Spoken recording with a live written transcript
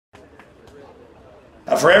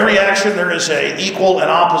For every action there is an equal and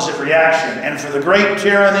opposite reaction. And for the great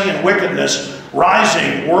tyranny and wickedness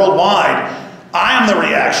rising worldwide, I am the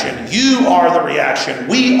reaction. You are the reaction.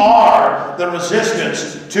 We are the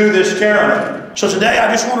resistance to this tyranny. So today I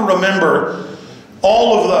just want to remember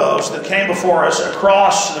all of those that came before us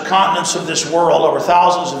across the continents of this world over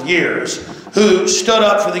thousands of years, who stood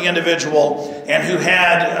up for the individual and who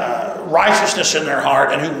had righteousness in their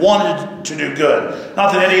heart and who wanted to do good.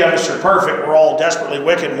 Not that any of us are perfect, we're all desperately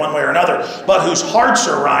wicked in one way or another, but whose hearts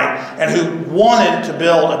are right and who wanted to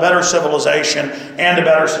build a better civilization and a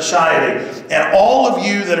better society. And all of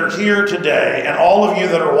you that are here today and all of you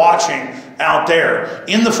that are watching out there,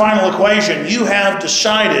 in the final equation, you have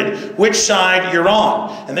decided which side you're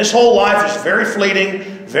on. And this whole life is very fleeting,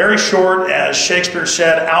 very short, as Shakespeare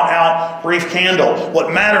said, out, brief candle.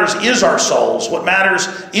 What matters is our souls. What matters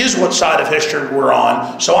is what side of history we're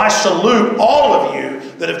on. So I salute all of you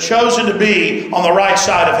that have chosen to be on the right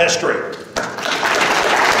side of history.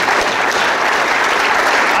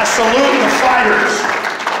 I salute the fighters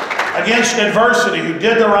against adversity who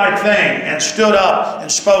did the right thing and stood up and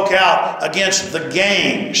spoke out against the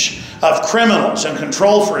gangs of criminals and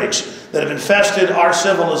control freaks that have infested our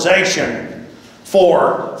civilization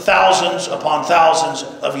for thousands upon thousands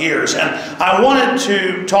of years. And I wanted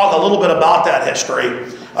to talk a little bit about that history,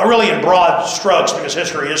 really in broad strokes, because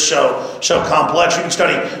history is so complex. You can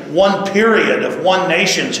study one period of one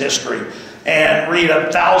nation's history and read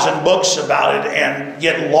 1,000 books about it and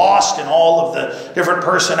get lost in all of the different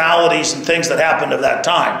personalities and things that happened at that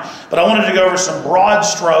time. But I wanted to go over some broad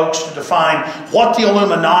strokes to define what the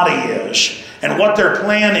Illuminati is and what their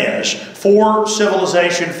plan is for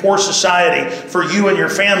civilization, for society, for you and your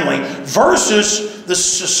family, versus the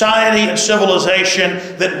society and civilization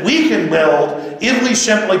that we can build if we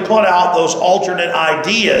simply put out those alternate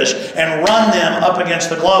ideas and run them up against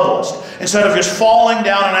the globalists. Instead of just falling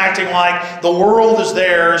down and acting like the world is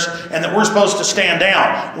theirs and that we're supposed to stand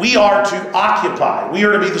down. We are to occupy. We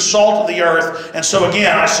are to be the salt of the earth. And so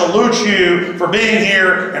again, I salute you for being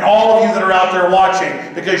here and all of you that are out there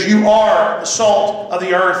watching, because you are the salt of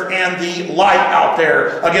the earth and the light out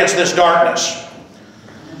there against this darkness.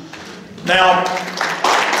 Now,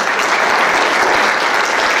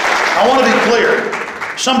 I want to be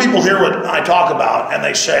clear. Some people hear what I talk about and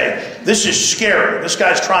they say, this is scary. This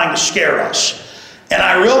guy's trying to scare us. And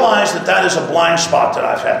I realize that that is a blind spot that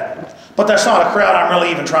I've had. But that's not a crowd I'm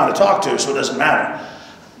really even trying to talk to, so it doesn't matter.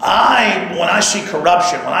 When I see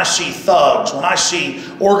corruption, when I see thugs, when I see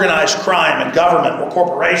organized crime in government or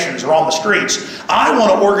corporations or on the streets, I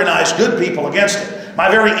want to organize good people against it. My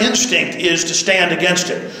very instinct is to stand against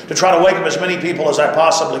it, to try to wake up as many people as I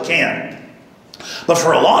possibly can. But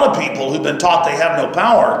for a lot of people who've been taught they have no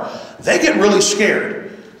power, they get really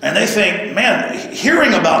scared. And they think, man,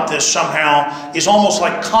 hearing about this somehow is almost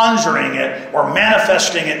like conjuring it or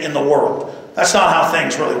manifesting it in the world. That's not how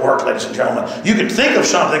things really work, ladies and gentlemen. You can think of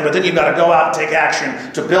something, but then you've got to go out and take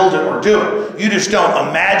action to build it or do it. You just don't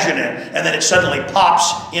imagine it, and then it suddenly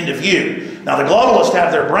pops into view. Now, the globalists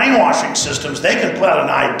have their brainwashing systems. They can put out an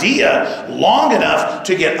idea long enough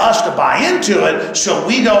to get us to buy into it, so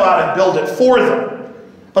we go out and build it for them.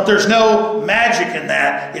 But there's no magic in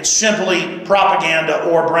that. It's simply propaganda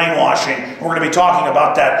or brainwashing. We're going to be talking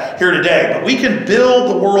about that here today. But we can build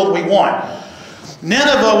the world we want.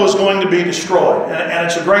 Nineveh was going to be destroyed, and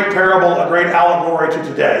it's a great parable, a great allegory to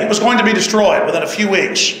today. It was going to be destroyed within a few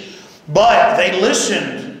weeks, but they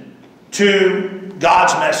listened to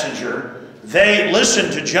God's messenger. They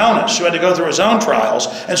listened to Jonas, who had to go through his own trials,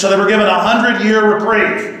 and so they were given a 100-year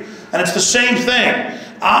reprieve. And it's the same thing.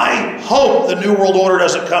 I hope the New World Order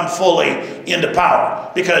doesn't come fully into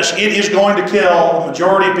power, because it is going to kill the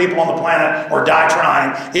majority of people on the planet or die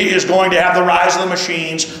trying. It is going to have the rise of the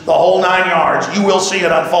machines, the whole 9 yards. You will see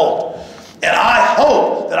it unfold. And I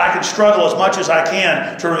hope that I can struggle as much as I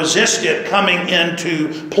can to resist it coming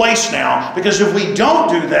into place now. Because if we don't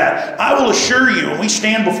do that, I will assure you, when we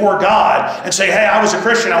stand before God and say, hey, I was a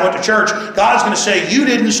Christian, I went to church, God's going to say, you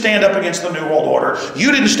didn't stand up against the New World Order.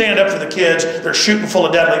 You didn't stand up for the kids. They're shooting full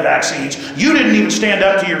of deadly vaccines. You didn't even stand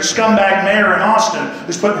up to your scumbag mayor in Austin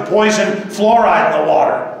who's putting poison fluoride in the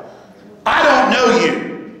water. I don't know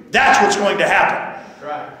you. That's what's going to happen.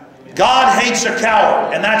 God hates a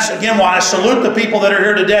coward, and that's again why I salute the people that are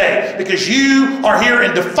here today, because you are here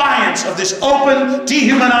in defiance of this open,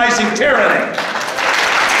 dehumanizing tyranny.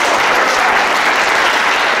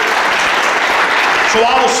 So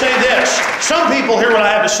I will say this. Some people hear what I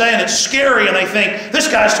have to say and it's scary, and they think, this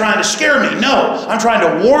guy's trying to scare me. No, I'm trying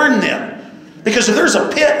to warn them. Because if there's a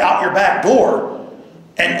pit out your back door,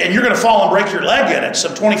 and you're going to fall and break your leg in it,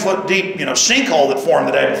 some 20-foot deep, sinkhole that formed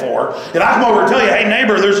the day before. If I come over and tell you, hey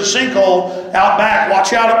neighbor, there's a sinkhole out back,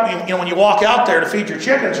 watch out, when you walk out there to feed your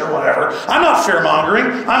chickens or whatever, I'm not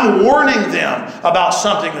fear-mongering, I'm warning them about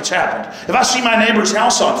something that's happened. If I see my neighbor's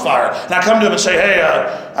house on fire, and I come to him and say, hey,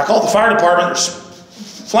 I called the fire department, there's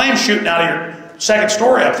flames shooting out of your second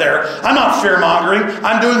story up there, I'm not fear-mongering,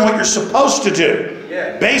 I'm doing what you're supposed to do.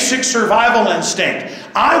 Yeah. Basic survival instinct.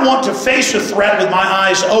 I want to face a threat with my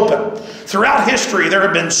eyes open. Throughout history, there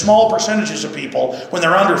have been small percentages of people, when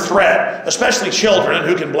they're under threat, especially children, and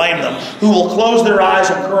who can blame them, who will close their eyes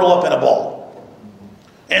and curl up in a ball.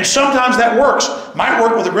 And sometimes that works. Might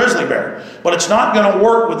work with a grizzly bear, but it's not going to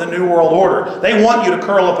work with the New World Order. They want you to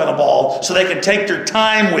curl up in a ball so they can take their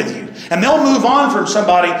time with you. And they'll move on from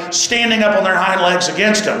somebody standing up on their hind legs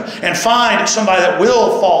against them and find somebody that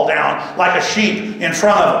will fall down like a sheep in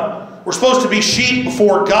front of them. We're supposed to be sheep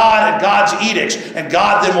before God and God's edicts, and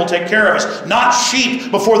God then will take care of us. Not sheep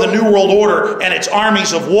before the New World Order and its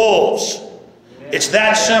armies of wolves. It's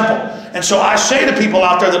that simple. And so I say to people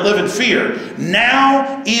out there that live in fear,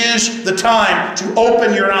 now is the time to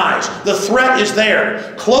open your eyes. The threat is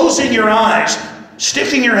there. Closing your eyes,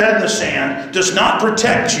 sticking your head in the sand, does not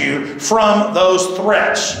protect you from those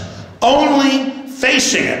threats. Only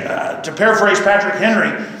facing it. To paraphrase Patrick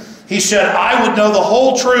Henry, he said, I would know the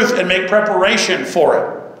whole truth and make preparation for it,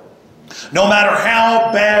 no matter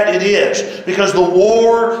how bad it is, because the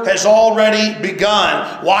war has already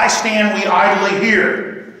begun. Why stand we idly here?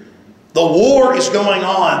 The war is going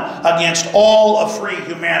on against all of free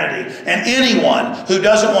humanity and anyone who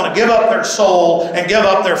doesn't want to give up their soul and give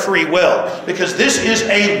up their free will, because this is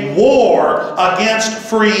a war against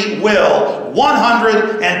free will,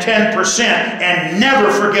 110%, and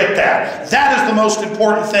never forget that. That is the most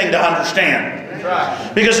important thing to understand.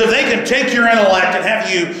 Because if they can take your intellect and have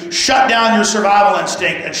you shut down your survival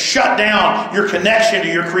instinct and shut down your connection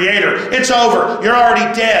to your Creator, it's over. You're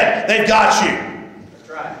already dead. They've got you.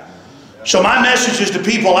 So my message is to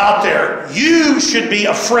people out there, you should be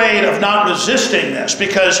afraid of not resisting this,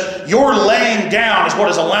 because your laying down is what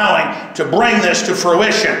is allowing to bring this to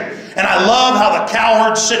fruition. And I love how the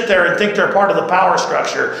cowards sit there and think they're part of the power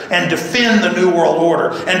structure and defend the New World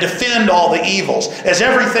Order and defend all the evils, as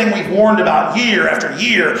everything we've warned about year after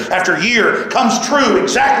year after year comes true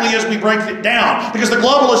exactly as we break it down. Because the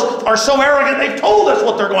globalists are so arrogant, they've told us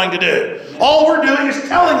what they're going to do. All we're doing is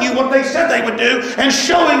telling you what they said they would do and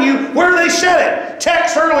showing you where they said it.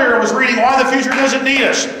 Tex earlier was reading Why the Future Doesn't Need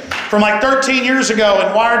Us from like 13 years ago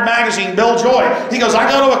in Wired Magazine. Bill Joy, he goes, I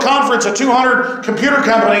go to a conference of 200 computer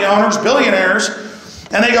company owners, billionaires,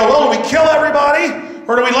 and they go, well, do we kill everybody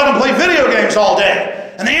or do we let them play video games all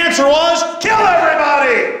day? And the answer was, kill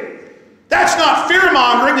everybody. That's not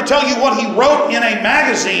fear-mongering to tell you what he wrote in a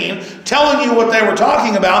magazine telling you what they were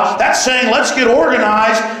talking about. That's saying, let's get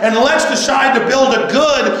organized and let's decide to build a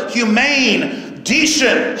good, humane,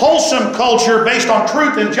 decent, wholesome culture based on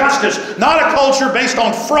truth and justice, not a culture based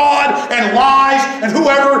on fraud and lies, and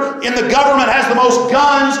whoever in the government has the most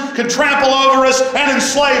guns can trample over us and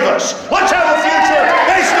enslave us. Let's have a future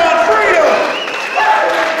based on freedom.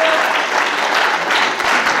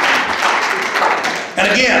 And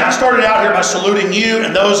again, I started out here by saluting you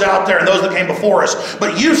and those out there and those that came before us.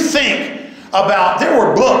 But you think about, there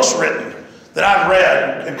were books written that I've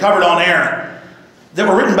read and covered on air that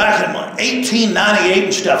were written back in 1898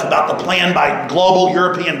 and stuff about the plan by global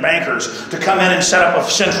European bankers to come in and set up a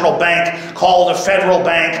central bank called a federal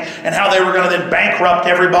bank, and how they were going to then bankrupt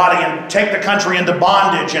everybody and take the country into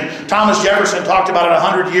bondage. And Thomas Jefferson talked about it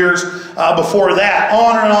 100 years before that,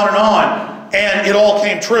 on and on and on. And it all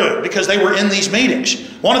came true because they were in these meetings.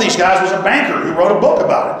 One of these guys was a banker who wrote a book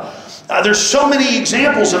about it. There's so many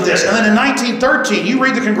examples of this. And then in 1913, you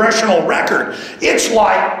read the congressional record. It's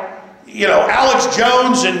like, Alex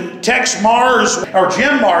Jones and Tex Mars, or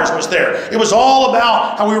Jim Mars was there. It was all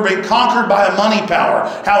about how we were being conquered by a money power,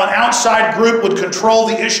 how an outside group would control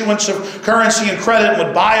the issuance of currency and credit and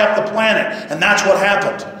would buy up the planet. And that's what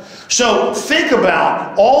happened. So think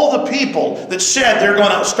about all the people that said they're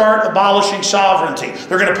going to start abolishing sovereignty.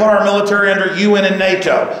 They're going to put our military under UN and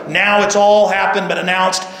NATO. Now it's all happened, but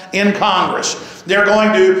announced in Congress. They're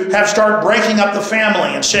going to start breaking up the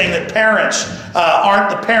family and saying that parents aren't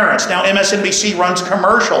the parents. Now MSNBC runs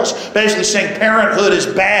commercials basically saying parenthood is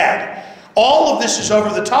bad. All of this is over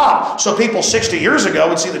the top. So people 60 years ago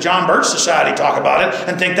would see the John Birch Society talk about it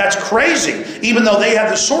and think that's crazy, even though they have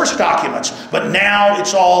the source documents. But now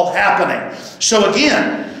it's all happening. So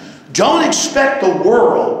again, don't expect the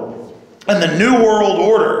world and the New World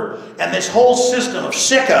Order and this whole system of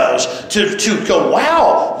sickos to go,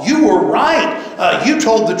 wow, you were right. You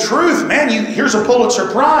told the truth. Man, here's a Pulitzer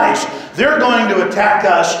Prize. They're going to attack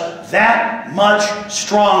us that much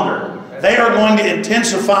stronger. They are going to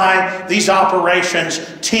intensify these operations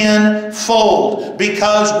tenfold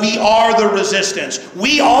because we are the resistance.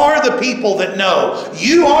 We are the people that know.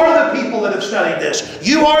 You are the people that have studied this.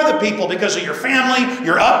 You are the people, because of your family,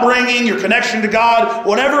 your upbringing, your connection to God,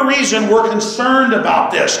 whatever reason, we're concerned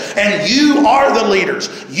about this. And you are the leaders.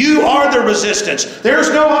 You are the resistance. There's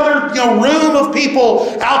no other room of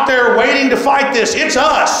people out there waiting to fight this. It's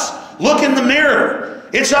us. Look in the mirror.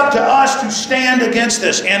 It's up to us to stand against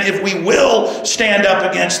this. And if we will stand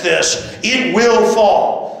up against this, it will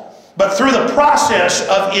fall. But through the process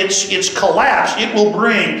of its collapse, it will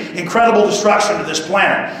bring incredible destruction to this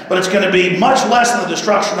planet. But it's going to be much less than the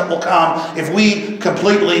destruction that will come if we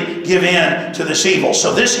completely give in to this evil.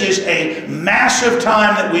 So this is a massive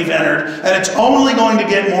time that we've entered, and it's only going to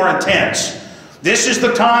get more intense. This is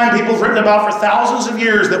the time people have written about for thousands of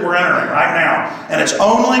years that we're entering right now. And it's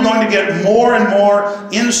only going to get more and more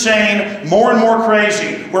insane, more and more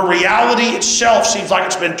crazy, where reality itself seems like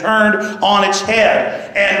it's been turned on its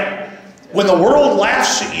head. And when the world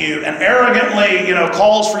laughs at you and arrogantly,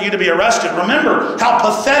 calls for you to be arrested, remember how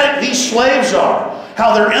pathetic these slaves are.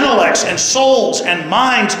 How their intellects and souls and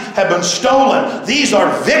minds have been stolen. These are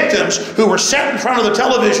victims who were set in front of the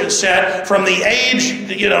television set from the age,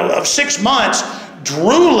 of 6 months,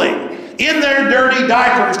 drooling in their dirty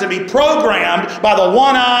diapers to be programmed by the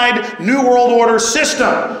one-eyed New World Order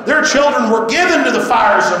system. Their children were given to the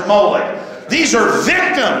fires of Moloch. These are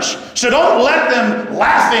victims. So don't let them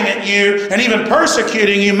laughing at you and even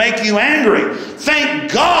persecuting you make you angry.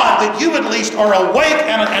 Thank God that you at least are awake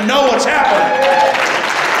and know what's happening.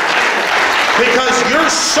 Because your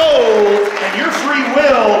soul and your free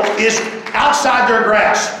will is outside their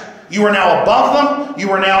grasp. You are now above them.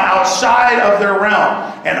 You are now outside of their realm.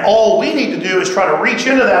 And all we need to do is try to reach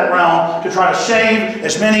into that realm to try to save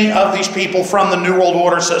as many of these people from the New World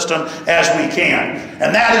Order system as we can.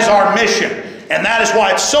 And that is our mission. And that is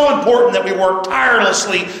why it's so important that we work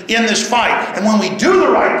tirelessly in this fight. And when we do the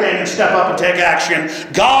right thing and step up and take action,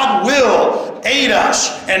 God will aid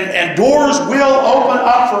us. And doors will open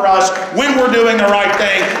up for us when we're doing the right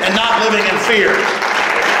thing and not living in fear.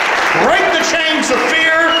 Break the chains of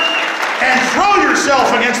fear and throw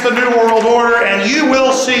yourself against the New World Order, and you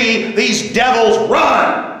will see these devils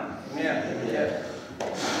run.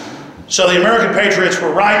 So the American patriots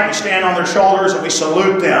were right. We stand on their shoulders and we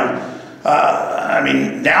salute them.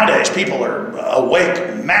 Nowadays people are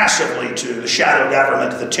awake massively to the shadow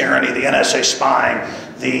government, the tyranny, the NSA spying,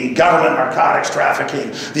 the government narcotics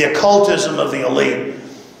trafficking, the occultism of the elite.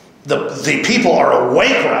 The people are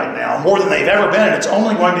awake right now more than they've ever been, and it's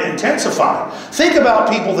only going to intensify. Think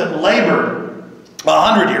about people that labored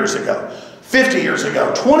 100 years ago, 50 years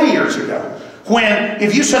ago, 20 years ago, when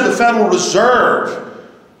if you said the Federal Reserve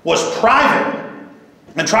was private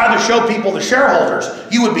and tried to show people the shareholders,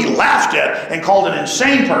 you would be laughed at and called an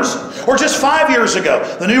insane person. Or just 5 years ago,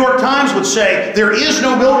 the New York Times would say, there is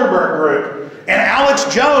no Bilderberg Group. And Alex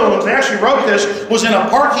Jones, they actually wrote this, was in a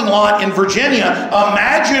parking lot in Virginia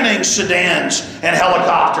imagining sedans and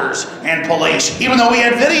helicopters and police, even though we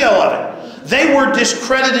had video of it. They were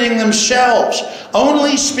discrediting themselves,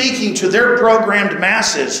 only speaking to their programmed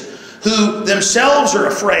masses who themselves are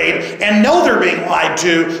afraid and know they're being lied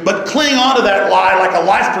to, but cling onto that lie like a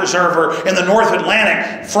life preserver in the North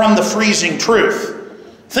Atlantic from the freezing truth.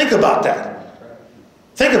 Think about that.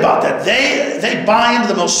 Think about that. They buy into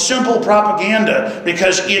the most simple propaganda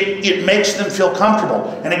because it makes them feel comfortable.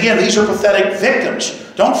 And again, these are pathetic victims.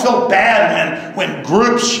 Don't feel bad when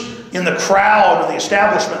groups in the crowd or the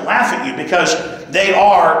establishment laugh at you, because they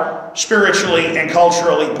are spiritually and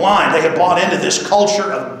culturally blind. They have bought into this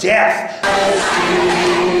culture of death.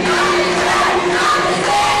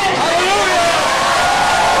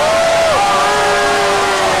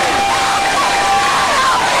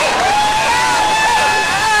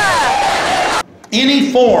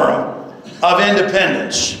 Any form of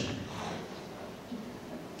independence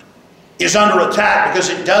is under attack because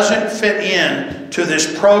it doesn't fit in to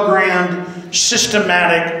this programmed,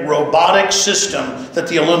 systematic, robotic system that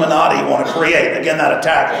the Illuminati want to create. Again, that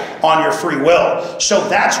attack on your free will. So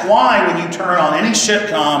that's why when you turn on any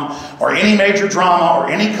sitcom or any major drama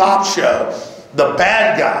or any cop show, the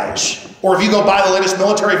bad guys, or if you go buy the latest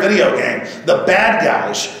military video game, the bad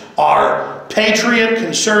guys are patriot,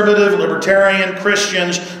 conservative, libertarian,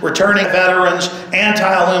 Christians, returning veterans,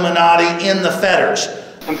 anti-Illuminati in the fetters.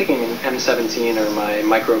 I'm thinking an M17 or my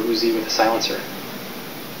micro Uzi with a silencer.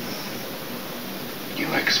 You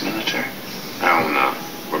ex-military? Hell no.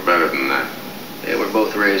 We're better than that. They were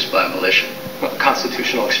both raised by militia. Well,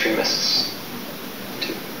 constitutional extremists,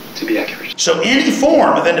 to be accurate. So any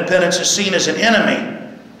form of independence is seen as an enemy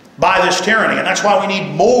by this tyranny, and that's why we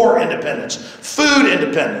need more independence. Food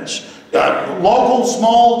independence. Local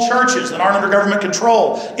small churches that aren't under government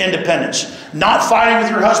control, independence. Not fighting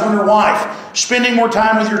with your husband or wife. Spending more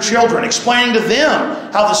time with your children. Explaining to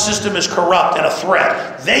them how the system is corrupt and a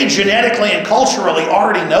threat. They genetically and culturally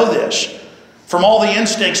already know this. From all the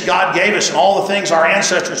instincts God gave us and all the things our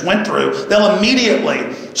ancestors went through, they'll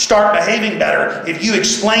immediately start behaving better if you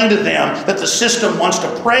explain to them that the system wants to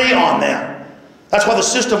prey on them. That's why the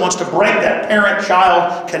system wants to break that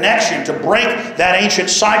parent-child connection, to break that ancient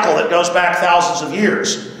cycle that goes back thousands of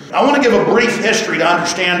years. I want to give a brief history to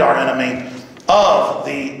understand our enemy of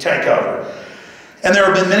the takeover. And there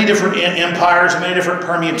have been many different empires, many different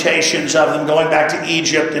permutations of them, going back to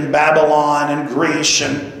Egypt and Babylon and Greece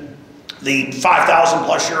and the 5,000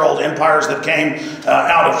 plus year old empires that came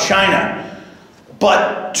out of China.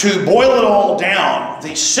 But to boil it all down,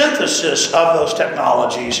 the synthesis of those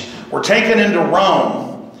technologies were taken into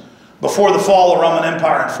Rome before the fall of the Roman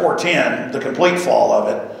Empire in 410, the complete fall of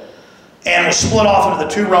it, and was split off into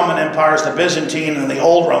the two Roman empires, the Byzantine and the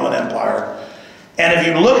Old Roman Empire. And if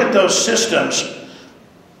you look at those systems,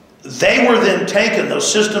 they were then taken, those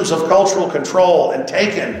systems of cultural control, and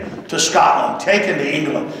taken to Scotland, taken to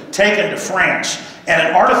England, taken to France. And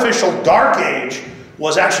an artificial dark age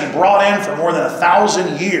was actually brought in for more than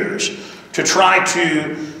 1,000 years to try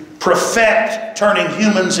to perfect turning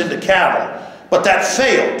humans into cattle. But that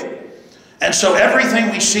failed. And so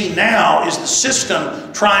everything we see now is the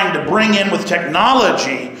system trying to bring in with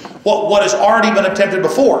technology what has already been attempted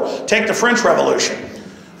before. Take the French Revolution.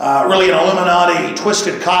 Really an Illuminati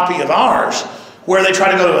twisted copy of ours, where they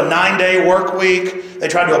tried to go to a 9-day work week, they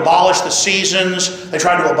tried to abolish the seasons, they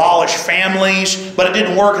tried to abolish families, but it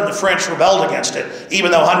didn't work and the French rebelled against it, even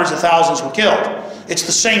though hundreds of thousands were killed. It's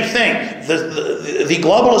the same thing. The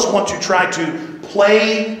globalists want to try to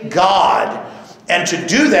play God, and to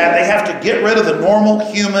do that they have to get rid of the normal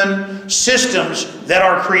human systems that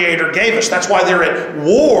our Creator gave us. That's why they're at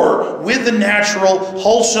war with the natural,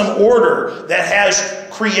 wholesome order that has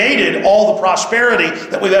created all the prosperity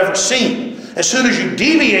that we've ever seen. As soon as you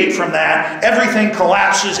deviate from that, everything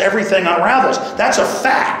collapses, everything unravels. That's a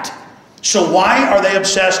fact. So why are they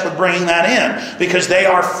obsessed with bringing that in? Because they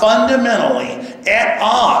are fundamentally at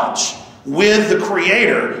odds with the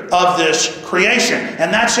Creator of this creation.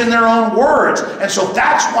 And that's in their own words. And so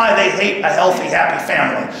that's why they hate a healthy, happy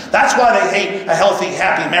family. That's why they hate a healthy,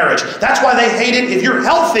 happy marriage. That's why they hate it if you're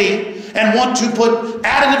healthy and want to put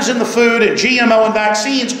additives in the food and GMO and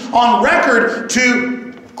vaccines on record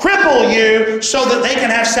to cripple you so that they can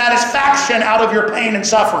have satisfaction out of your pain and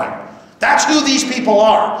suffering. That's who these people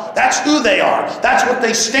are. That's who they are. That's what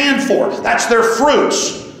they stand for. That's their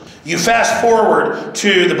fruits. You fast forward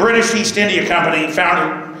to the British East India Company,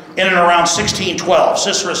 founded in and around 1612,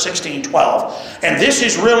 Cicero 1612. And this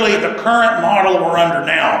is really the current model we're under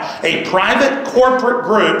now. A private corporate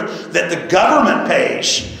group that the government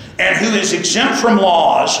pays and who is exempt from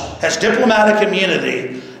laws, has diplomatic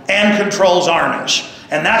immunity, and controls armies.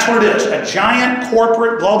 And that's what it is, a giant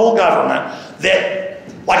corporate global government that,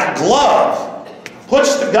 like a glove,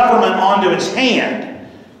 puts the government onto its hand.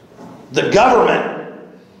 The government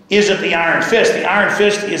isn't the iron fist. The iron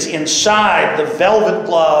fist is inside the velvet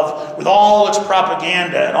glove with all its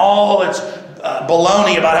propaganda and all its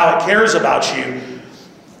baloney about how it cares about you.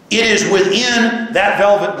 It is within that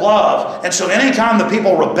velvet glove. And so anytime the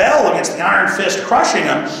people rebel against the iron fist crushing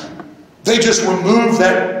them, they just remove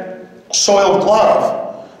that soiled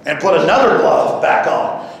glove and put another glove back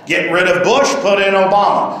on. Get rid of Bush, put in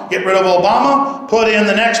Obama. Get rid of Obama, put in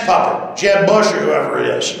the next puppet, Jeb Bush or whoever it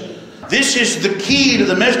is. This is the key to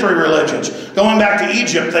the mystery religions. Going back to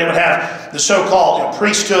Egypt, they would have the so-called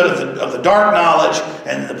priesthood of the dark knowledge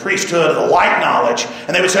and the priesthood of the light knowledge.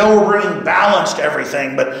 And they would say, oh, we're bringing balance to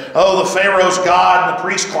everything. But, oh, the Pharaoh's God and the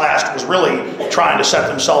priest class was really trying to set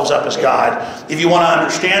themselves up as God. If you want to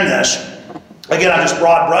understand this, again, I'm just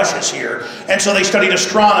broad brushes here. And so they studied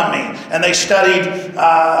astronomy, and they studied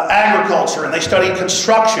agriculture, and they studied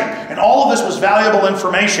construction. And all of this was valuable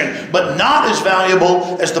information, but not as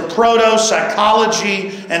valuable as the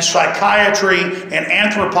proto-psychology and psychiatry and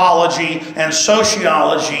anthropology and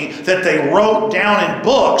sociology that they wrote down in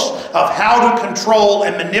books of how to control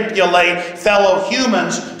and manipulate fellow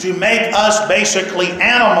humans to make us basically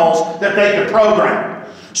animals that they could program.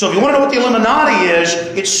 So if you want to know what the Illuminati is,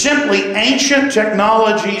 it's simply ancient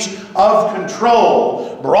technologies of control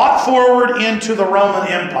brought forward into the Roman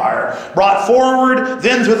Empire, brought forward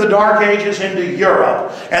then through the Dark Ages into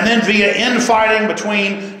Europe, and then via infighting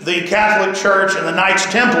between the Catholic Church and the Knights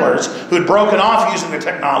Templars, who had broken off using the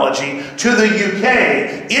technology, to the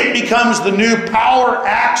UK. It becomes the new power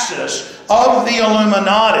axis of the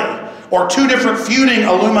Illuminati, or two different feuding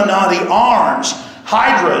Illuminati arms,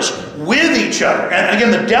 hydras, with each other. And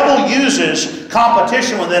again, the devil uses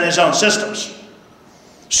competition within his own systems.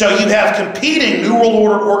 So you have competing New World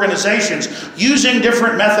Order organizations using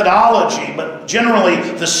different methodology, but generally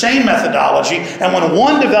the same methodology. And when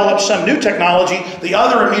one develops some new technology, the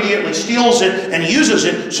other immediately steals it and uses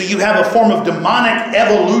it. So you have a form of demonic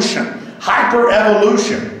evolution,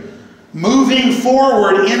 hyper-evolution, moving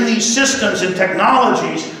forward in these systems and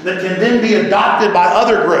technologies that can then be adopted by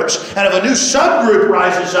other groups. And if a new subgroup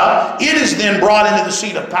rises up, it is then brought into the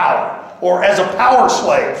seat of power, or as a power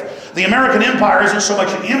slave. The American empire isn't so much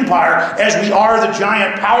an empire as we are the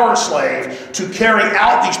giant power slave to carry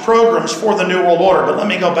out these programs for the New World Order. But let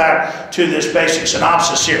me go back to this basic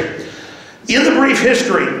synopsis here. In the brief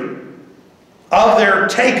history of their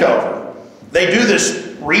takeover, they do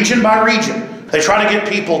this region by region. They try to get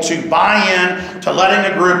people to buy in to letting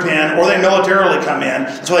a group in, or they militarily come in.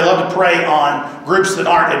 So they love to prey on groups that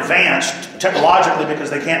aren't advanced technologically because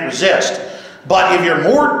they can't resist. But if you're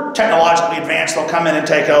more technologically advanced, they'll come in and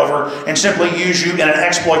take over and simply use you in an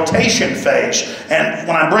exploitation phase. And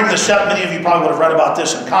when I bring this up, many of you probably would have read about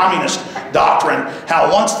this in communist doctrine,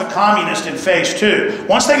 how once the communists in phase 2,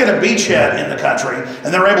 once they get a beachhead in the country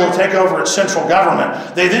and they're able to take over its central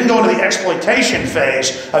government, they then go into the exploitation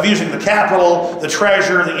phase of using the capital, the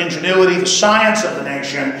treasure, the ingenuity, the science of the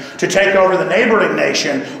nation to take over the neighboring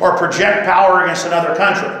nation or project power against another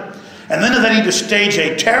country. And then if they need to stage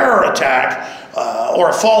a terror attack or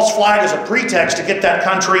a false flag as a pretext to get that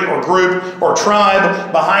country or group or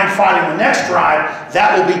tribe behind fighting the next tribe,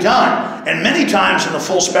 that will be done. And many times in the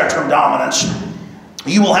full spectrum dominance,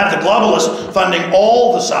 you will have the globalists funding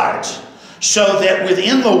all the sides, so that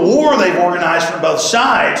within the war they've organized from both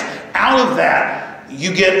sides, out of that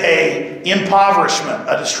you get a impoverishment,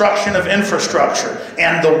 a destruction of infrastructure,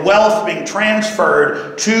 and the wealth being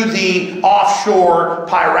transferred to the offshore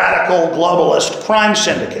piratical globalist crime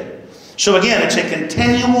syndicate. So again, it's a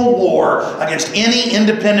continual war against any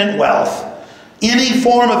independent wealth, any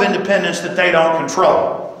form of independence that they don't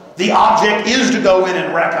control. The object is to go in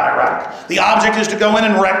and wreck Iraq. The object is to go in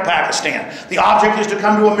and wreck Pakistan. The object is to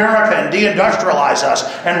come to America and deindustrialize us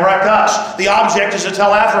and wreck us. The object is to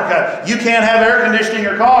tell Africa, you can't have air conditioning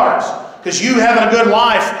your cars because you having a good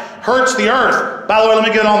life hurts the earth. By the way, let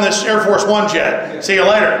me get on this Air Force One jet. See you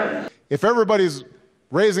later. If everybody's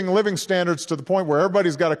raising living standards to the point where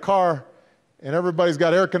everybody's got a car and everybody's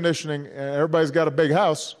got air conditioning and everybody's got a big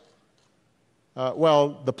house,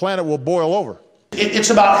 well, the planet will boil over. It's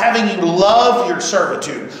about having you love your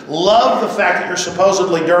servitude, love the fact that you're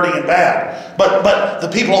supposedly dirty and bad. But the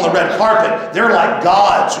people on the red carpet, they're like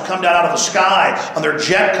gods who come down out of the sky on their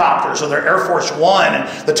jet copters or their Air Force One,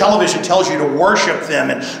 and the television tells you to worship them,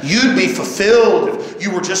 and you'd be fulfilled if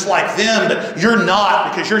you were just like them, but you're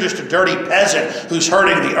not, because you're just a dirty peasant who's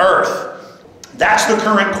hurting the earth. That's the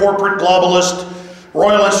current corporate globalist,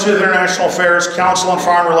 Royal Institute of International Affairs, Council on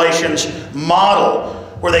Foreign Relations model,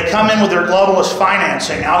 where they come in with their globalist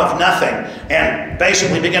financing out of nothing and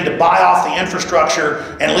basically begin to buy off the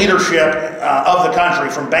infrastructure and leadership of the country,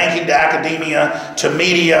 from banking to academia to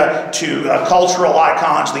media to cultural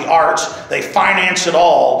icons, the arts. They finance it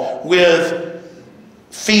all with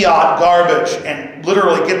fiat garbage and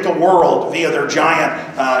literally get the world via their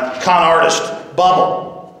giant con artist bubble.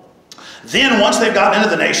 Then once they've gotten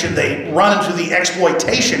into the nation, they run into the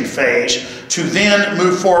exploitation phase to then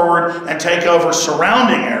move forward and take over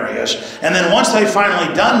surrounding areas. And then once they've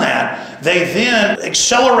finally done that, they then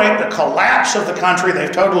accelerate the collapse of the country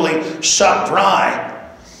they've totally sucked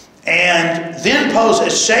dry, and then pose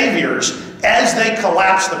as saviors as they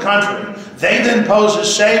collapse the country. They then pose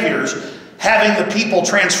as saviors, having the people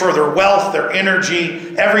transfer their wealth, their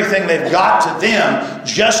energy, everything they've got to them,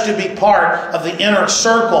 just to be part of the inner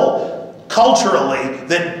circle culturally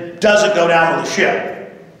that doesn't go down with the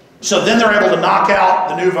ship. So then they're able to knock out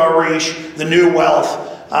the nouveau riche, the new wealth,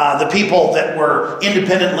 the people that were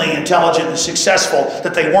independently intelligent and successful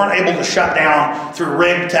that they weren't able to shut down through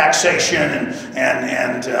rigged taxation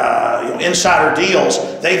and insider deals.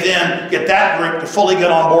 They then get that group to fully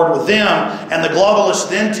get on board with them, and the globalists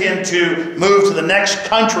then tend to move to the next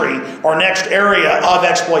country or next area of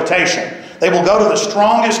exploitation. They will go to the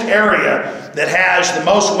strongest area that has the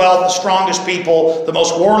most wealth, the strongest people, the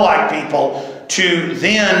most warlike people, to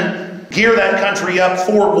then gear that country up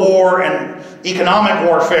for war and economic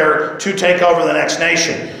warfare to take over the next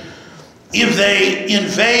nation. If they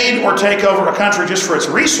invade or take over a country just for its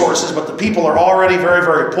resources, but the people are already very,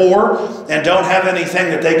 very poor and don't have anything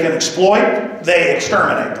that they can exploit, they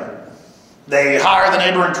exterminate them. They hire the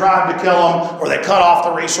neighboring tribe to kill them, or they cut off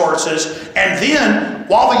the resources. And then,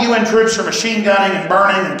 while the UN troops are machine gunning and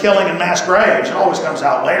burning and killing in mass graves, it always comes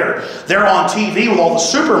out later, they're on TV with all the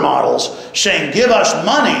supermodels saying, give us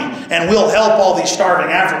money and we'll help all these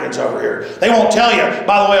starving Africans over here. They won't tell you,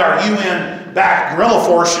 by the way, our UN-backed guerrilla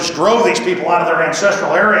forces drove these people out of their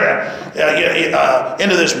ancestral area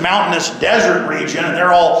into this mountainous desert region, and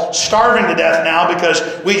they're all starving to death now because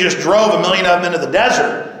we just drove 1 million of them into the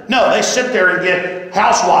desert. No, they sit there and get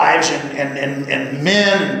housewives and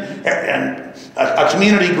men and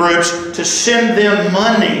community groups to send them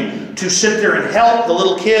money to sit there and help the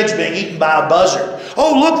little kids being eaten by a buzzard.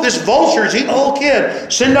 Oh, look, this vulture is eating a little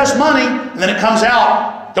kid. Send us money. And then it comes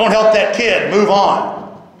out, don't help that kid, move on.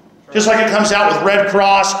 Just like it comes out with Red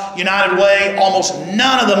Cross, United Way, almost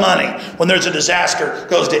none of the money when there's a disaster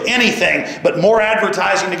goes to anything but more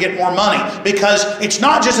advertising to get more money. Because it's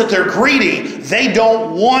not just that they're greedy, they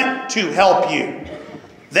don't want to help you.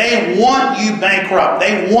 They want you bankrupt.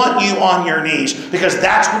 They want you on your knees because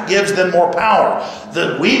that's what gives them more power.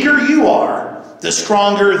 The weaker you are, the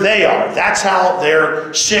stronger they are. That's how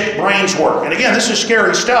their sick brains work. And again, this is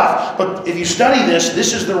scary stuff, but if you study this,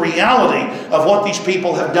 this is the reality of what these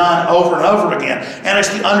people have done over and over again. And it's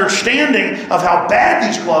the understanding of how bad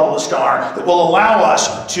these globalists are that will allow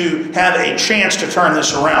us to have a chance to turn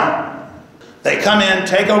this around. They come in,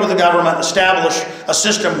 take over the government, establish a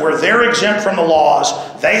system where they're exempt from the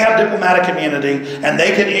laws, they have diplomatic immunity, and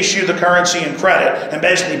they can issue the currency and credit and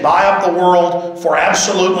basically buy up the world for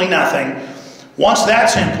absolutely nothing. Once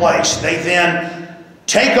that's in place, they then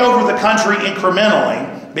take over the country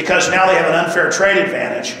incrementally because now they have an unfair trade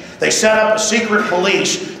advantage. They set up a secret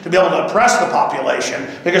police to be able to oppress the population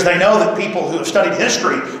because they know that people who have studied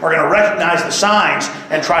history are going to recognize the signs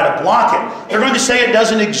and try to block it. They're going to say it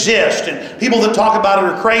doesn't exist, and people that talk about it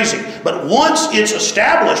are crazy. But once it's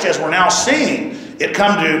established, as we're now seeing, it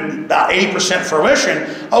come to about 80%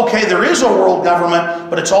 fruition, okay, there is a world government,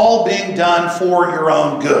 but it's all being done for your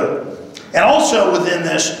own good. And also within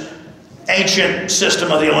this ancient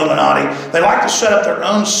system of the Illuminati, they like to set up their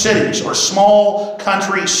own cities or small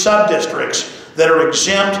country sub-districts that are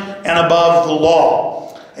exempt and above the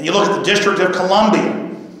law. And you look at the District of Columbia,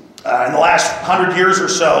 in the last 100 years or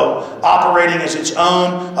so, operating as its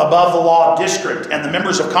own above-the-law district, and the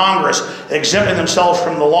members of Congress exempting themselves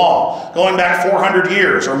from the law. Going back 400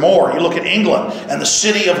 years or more, you look at England and the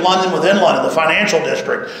City of London within London, the financial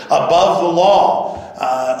district, above the law.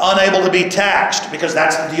 Unable to be taxed because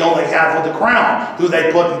that's the deal they have with the crown, who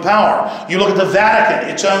they put in power. You look at the Vatican,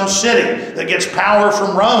 its own city that gets power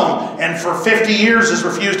from Rome and for 50 years has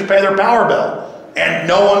refused to pay their power bill. And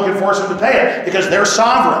no one can force them to pay it because they're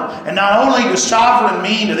sovereign. And not only does sovereign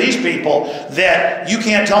mean to these people that you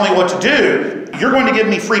can't tell me what to do, you're going to give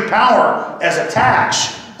me free power as a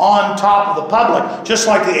tax on top of the public, just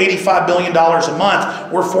like the $85 billion a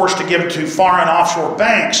month we're forced to give to foreign offshore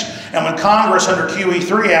banks. And when Congress under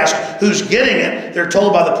QE3 asks who's getting it, they're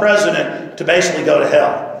told by the president to basically go to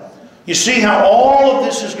hell. You see how all of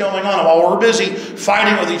this is going on. While we're busy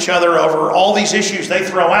fighting with each other over all these issues they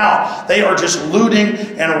throw out, they are just looting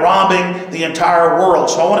and robbing the entire world.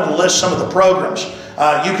 So I wanted to list some of the programs.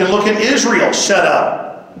 You can look at Israel set up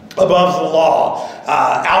above the law,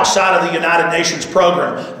 outside of the United Nations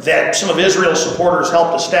program that some of Israel's supporters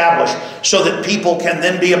helped establish so that people can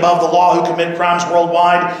then be above the law who commit crimes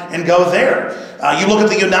worldwide and go there. You look at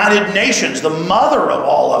the United Nations, the mother of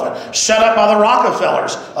all of it, set up by the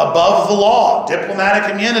Rockefellers, above the law,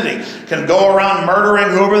 diplomatic immunity, can go around murdering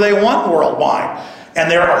whoever they want worldwide.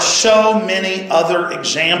 And there are so many other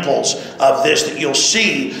examples of this that you'll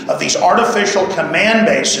see, of these artificial command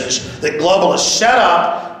bases that globalists set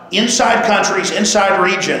up inside countries, inside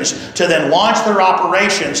regions, to then launch their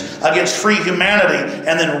operations against free humanity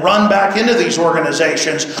and then run back into these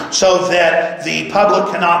organizations so that the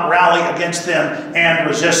public cannot rally against them and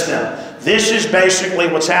resist them. This is basically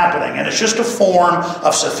what's happening, and it's just a form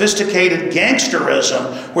of sophisticated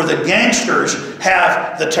gangsterism where the gangsters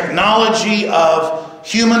have the technology of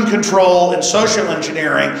human control and social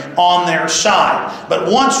engineering on their side.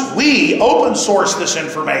 But once we open source this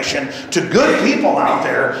information to good people out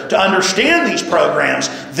there to understand these programs,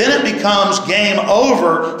 then it becomes game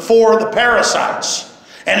over for the parasites.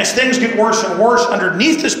 And as things get worse and worse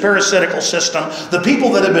underneath this parasitical system, the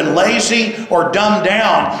people that have been lazy or dumbed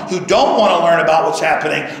down, who don't want to learn about what's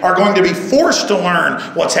happening, are going to be forced to learn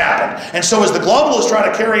what's happened. And so as the globalists try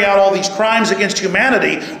to carry out all these crimes against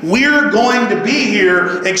humanity, we're going to be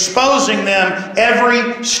here exposing them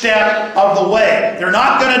every step of the way. They're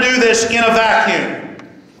not going to do this in a vacuum.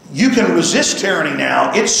 You can resist tyranny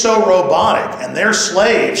now. It's so robotic, and their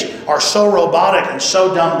slaves are so robotic and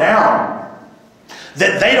so dumbed down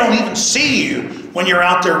that they don't even see you when you're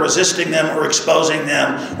out there resisting them or exposing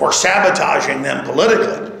them or sabotaging them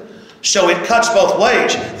politically. So it cuts both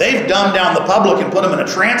ways. They've dumbed down the public and put them in a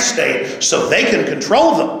trance state so they can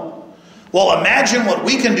control them. Well, imagine what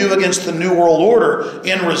we can do against the New World Order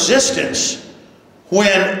in resistance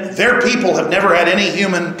when their people have never had any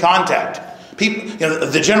human contact. People,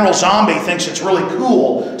 the general zombie thinks it's really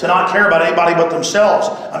cool to not care about anybody but themselves.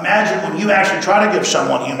 Imagine when you actually try to give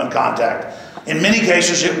someone human contact. In many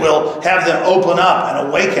cases, it will have them open up and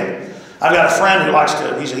awaken. I've got a friend who likes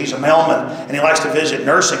to, he's a mailman, and he likes to visit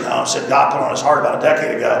nursing homes that God put on his heart about a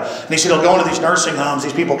decade ago. And he said he'll go into these nursing homes,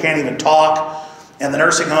 these people can't even talk, and the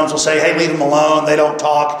nursing homes will say, hey, leave them alone, they don't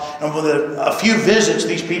talk. And with a few visits,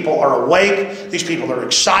 these people are awake, these people are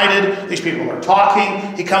excited, these people are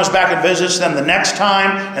talking. He comes back and visits them the next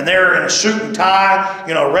time, and they're in a suit and tie,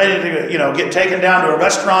 ready to get taken down to a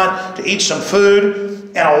restaurant to eat some food.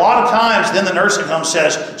 And a lot of times, then the nursing home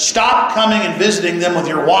says, stop coming and visiting them with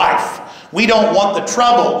your wife. We don't want the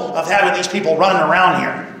trouble of having these people running around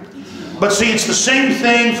here. But see, it's the same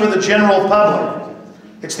thing for the general public.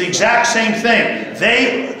 It's the exact same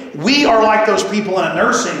thing. We are like those people in a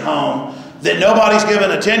nursing home that nobody's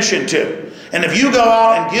given attention to. And if you go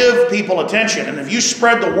out and give people attention, and if you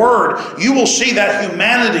spread the word, you will see that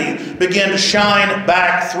humanity begin to shine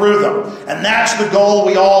back through them. And that's the goal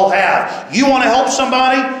we all have. You want to help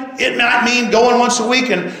somebody? It might mean going once a week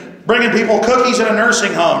and bringing people cookies at a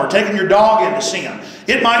nursing home or taking your dog in to see them.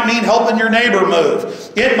 It might mean helping your neighbor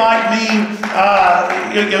move. It might mean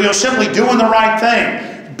simply doing the right thing.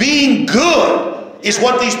 Being good is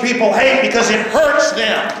what these people hate because it hurts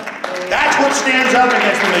them. That's what stands up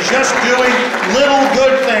against them, is just doing little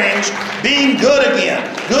good things, being good again.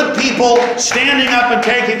 Good people standing up and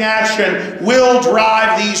taking action will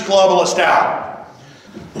drive these globalists out.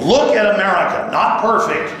 Look at America, not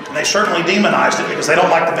perfect, and they certainly demonized it because they don't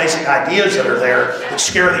like the basic ideas that are there that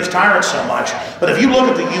scare these tyrants so much. But if you look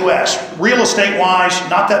at the U.S., real estate-wise,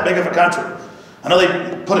 not that big of a country. I know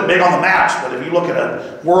they put it big on the maps, but if you look at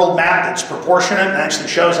a world map that's proportionate and actually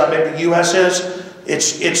shows how big the U.S. is,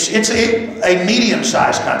 it's a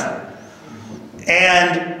medium-sized country.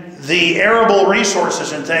 And the arable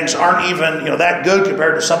resources and things aren't even that good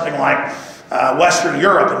compared to something like Western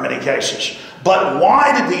Europe in many cases. But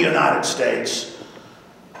why did the United States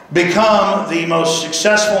become the most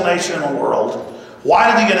successful nation in the world? Why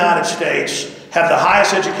did the United States have the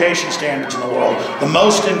highest education standards in the world, the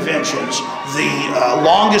most inventions, the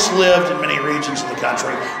longest lived in many regions of the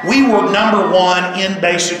country? We were number one in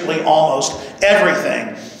basically almost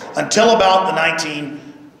everything until about the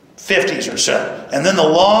 1950s or so. And then the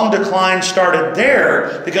long decline started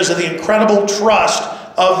there because of the incredible trust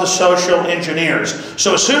of the social engineers.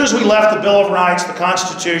 So as soon as we left the Bill of Rights, the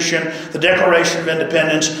Constitution, the Declaration of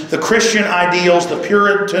Independence, the Christian ideals, the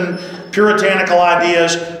puritanical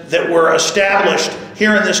ideas that were established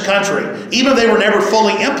here in this country, even if they were never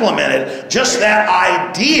fully implemented, just that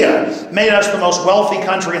idea made us the most wealthy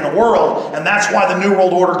country in the world. And that's why the New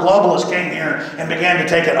World Order globalists came here and began to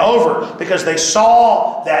take it over, because they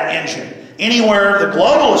saw that engine. Anywhere the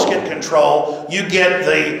globalists get control, you get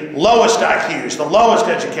the lowest IQs, the lowest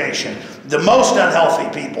education, the most unhealthy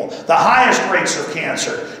people, the highest rates of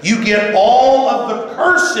cancer. You get all of the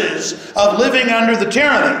curses of living under the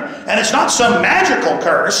tyranny. And it's not some magical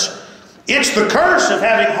curse. It's the curse of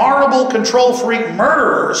having horrible control-freak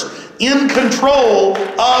murderers in control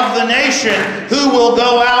of the nation who will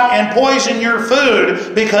go out and poison your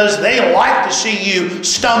food because they like to see you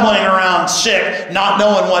stumbling around sick, not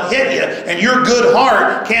knowing what hit you, and your good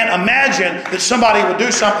heart can't imagine that somebody would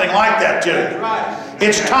do something like that to you.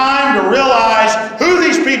 It's time to realize who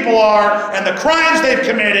these people are and the crimes they've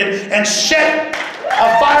committed and set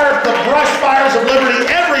afire the brush fires of liberty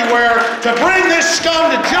everywhere to bring this scum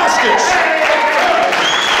to justice.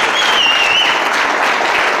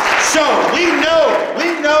 So we know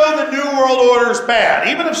the New World Order is bad,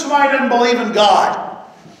 even if somebody doesn't believe in God.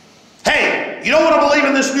 Hey, you don't want to believe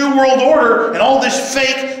in this New World Order and all this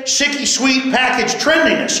fake, sicky sweet package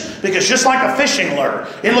trendiness, because just like a fishing lure,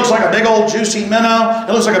 it looks like a big old juicy minnow,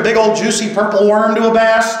 it looks like a big old juicy purple worm to a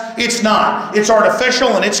bass. It's not. It's artificial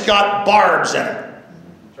and it's got barbs in it.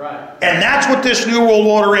 And that's what this New World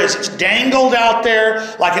Order is. It's dangled out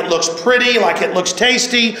there like it looks pretty, like it looks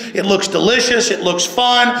tasty, it looks delicious, it looks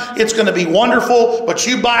fun, it's going to be wonderful, but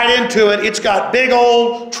you bite into it, it's got big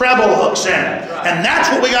old treble hooks in it. And that's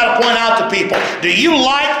what we got to point out to people. Do you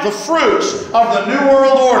like the fruits of the New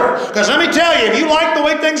World Order? Because let me tell you, if you like the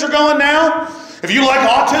way things are going now, if you like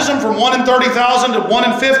autism from 1 in 30,000 to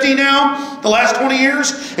 1 in 50 now, the last 20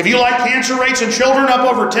 years, if you like cancer rates in children up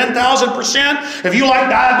over 10,000%, if you like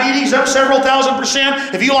diabetes up several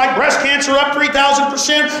thousand%, if you like breast cancer up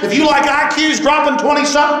 3,000%, if you like IQs dropping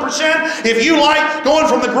 20-something%, if you like going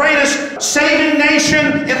from the greatest saving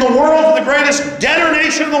nation in the world to the greatest debtor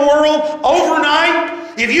nation in the world overnight,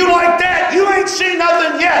 if you like that, you ain't seen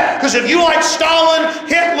nothing yet. Because if you like Stalin,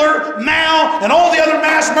 Hitler, Mao, and all the other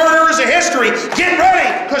mass murderers of history, get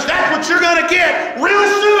ready, because that's what you're going to get real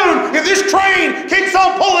soon if this train keeps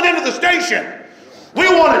on pulling into the station.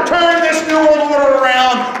 We want to turn this New World Order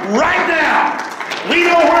around right now. We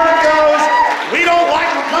know where it goes. We don't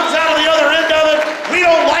like what comes out of the other end of it. We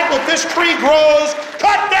don't like what this tree grows.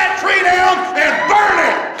 Cut that tree down and burn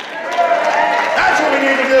it. That's what we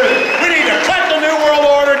need to do. We need to cut the New World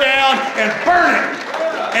Order down and burn it.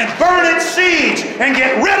 And burn its seeds and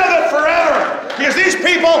get rid of it forever. Because these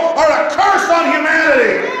people are a curse on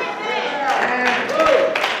humanity.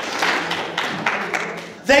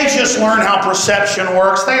 They just learn how perception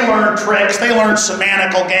works. They learn tricks. They learn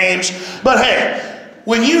semantical games. But hey,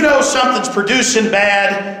 when you know something's producing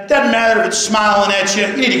bad, doesn't matter if it's smiling at you,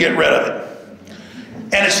 you need to get rid of it.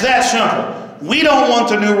 And it's that simple. We don't want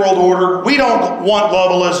the New World Order. We don't want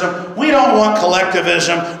globalism. We don't want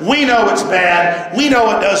collectivism. We know it's bad. We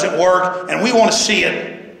know it doesn't work. And we want to see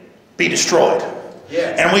it be destroyed.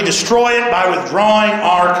 Yeah. And we destroy it by withdrawing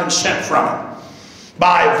our consent from it.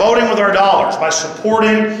 By voting with our dollars. By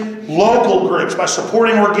supporting local groups. By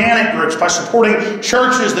supporting organic groups. By supporting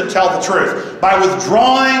churches that tell the truth. By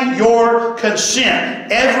withdrawing your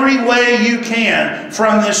consent every way you can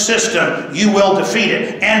from this system, you will defeat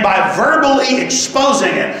it. And by verbally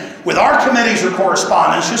exposing it with our committees of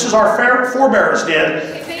correspondence, just as our forebears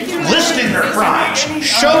did, listing their crimes,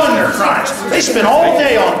 showing their crimes. They spend all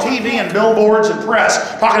day on TV and billboards and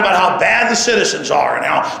press talking about how bad the citizens are and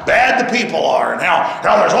how bad the people are and how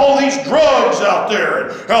there's all these drugs out there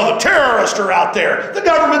and how the terrorists are out there. The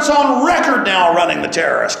government's on record now running the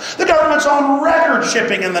terrorists. The government's on record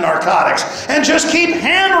shipping in the narcotics. And just keep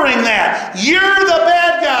hammering that. You're the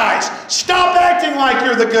bad guys. Stop acting like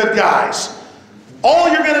you're the good guys.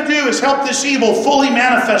 All you're going to do is help this evil fully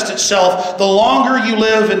manifest itself the longer you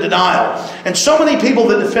live in denial. And so many people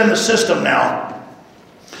that defend the system now,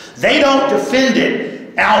 they don't defend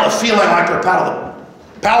it out of feeling like they're part of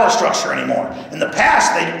the power structure anymore. In the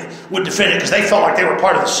past, they would defend it because they felt like they were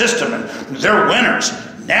part of the system and they're winners.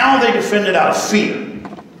 Now they defend it out of fear.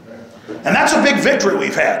 And that's a big victory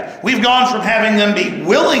we've had. We've gone from having them be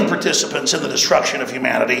willing participants in the destruction of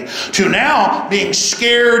humanity to now being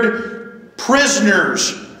scared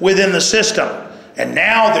prisoners within the system. And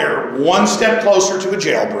now they're one step closer to a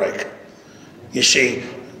jailbreak. You see,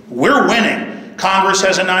 we're winning. Congress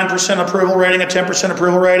has a 9% approval rating, a 10%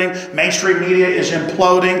 approval rating. Mainstream media is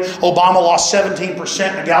imploding. Obama lost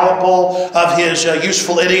 17% in a Gallup poll of his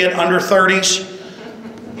useful idiot under 30s.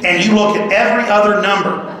 And you look at every other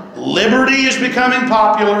number. Liberty is becoming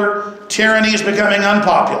popular. Tyranny is becoming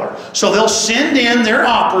unpopular. So they'll send in their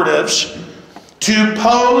operatives to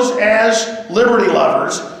pose as liberty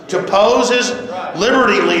lovers, to pose as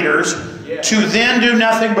liberty leaders, to then do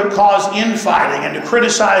nothing but cause infighting and to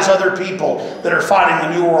criticize other people that are fighting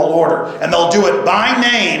the New World Order. And they'll do it by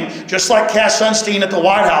name, just like Cass Sunstein at the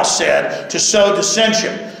White House said, to sow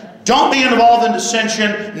dissension. Don't be involved in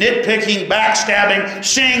dissension, nitpicking, backstabbing,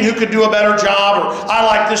 seeing who could do a better job, or I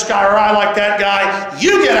like this guy or I like that guy.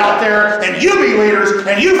 You get out there and you be leaders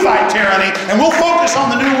and you fight tyranny, and we'll focus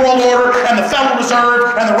on the New World Order and the Federal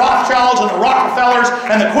Reserve and the Rothschilds and the Rockefellers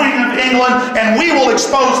and the Queen of England, and we will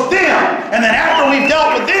expose them. And then after we've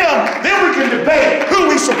dealt with them, then we can debate who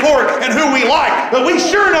we support and who we like. But we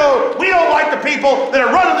sure know we don't like the people that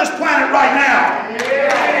are running this planet right now.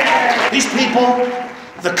 These people,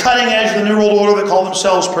 the cutting edge of the New World Order that call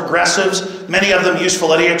themselves progressives, many of them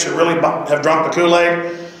useful idiots who really have drunk the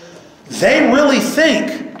Kool-Aid, they really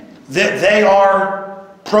think that they are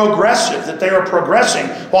progressive, that they are progressing,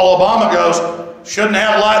 while Obama goes, shouldn't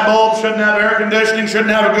have light bulbs, shouldn't have air conditioning,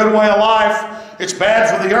 shouldn't have a good way of life, it's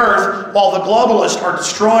bad for the earth, while the globalists are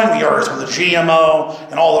destroying the earth with the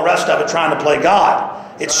GMO and all the rest of it trying to play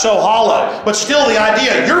God. It's so hollow. But still the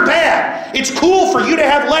idea, you're bad. It's cool for you to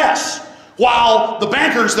have less. While the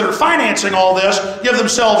bankers that are financing all this give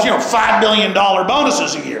themselves, $5 billion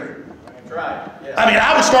bonuses a year. That's right. Yeah. I mean,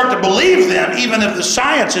 I would start to believe them, even if the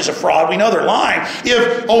science is a fraud. We know they're lying.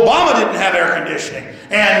 If Obama didn't have air conditioning,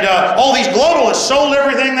 and all these globalists sold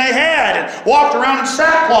everything they had and walked around in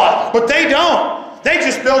sackcloth, but they don't. They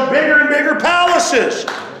just build bigger and bigger palaces.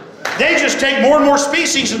 They just take more and more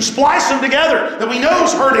species and splice them together that we know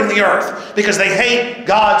is hurting the earth because they hate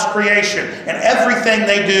God's creation. And everything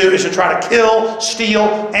they do is to try to kill,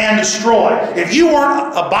 steal, and destroy. If you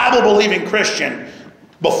weren't a Bible-believing Christian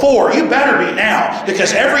before, you better be now,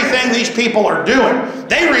 because everything these people are doing,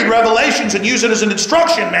 they read Revelations and use it as an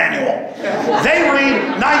instruction manual. They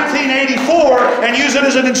read 1984 and use it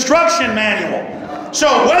as an instruction manual. So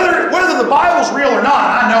whether the Bible's real or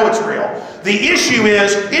not, I know it's real. The issue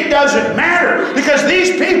is, it doesn't matter, because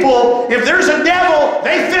these people, if there's a devil,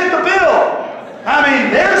 they fit the bill. I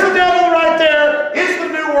mean, there's the devil right there. It's the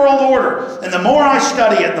New World Order. And the more I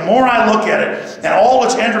study it, the more I look at it, and all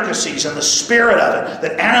its intricacies and the spirit of it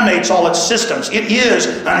that animates all its systems, it is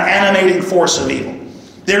an animating force of evil.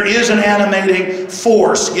 There is an animating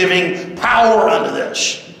force giving power unto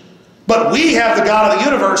this. But we have the God of the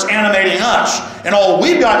universe animating us. And all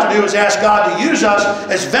we've got to do is ask God to use us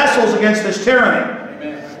as vessels against this tyranny.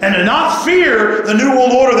 Amen. And to not fear the New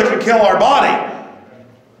World Order that can kill our body,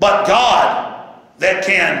 but God that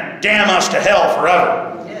can damn us to hell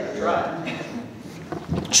forever. Yeah, that's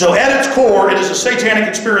right. So at its core, it is a satanic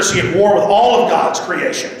conspiracy at war with all of God's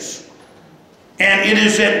creations. And it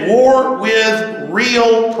is at war with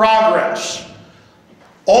real progress.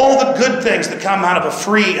 All the good things that come out of a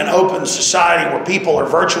free and open society where people are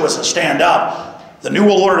virtuous and stand up, the New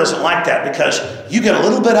World Order doesn't like that, because you get a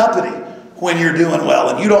little bit uppity when you're doing well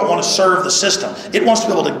and you don't want to serve the system. It wants to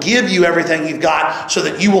be able to give you everything you've got so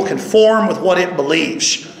that you will conform with what it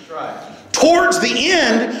believes. That's right. Towards the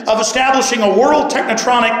end of establishing a world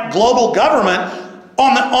technotronic global government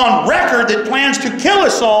on record that plans to kill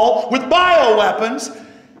us all with bioweapons,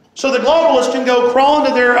 so the globalists can go crawl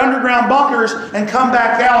into their underground bunkers and come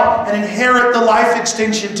back out and inherit the life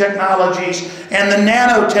extension technologies and the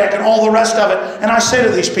nanotech and all the rest of it. And I say to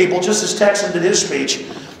these people, just as Texan did his speech,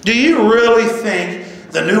 do you really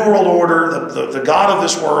think the New World Order, the God of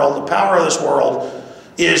this world, the power of this world,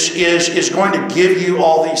 is going to give you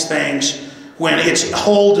all these things when its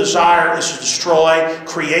whole desire is to destroy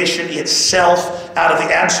creation itself out of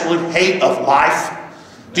the absolute hate of life?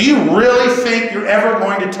 Do you really think you're ever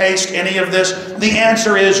going to taste any of this? The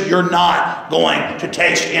answer is you're not going to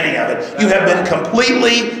taste any of it. You have been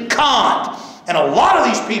completely conned. And a lot of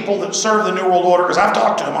these people that serve the New World Order, because I've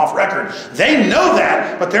talked to them off record, they know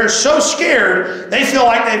that, but they're so scared, they feel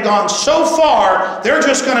like they've gone so far, they're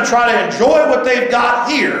just going to try to enjoy what they've got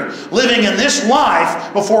here, living in this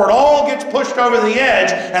life, before it all gets pushed over the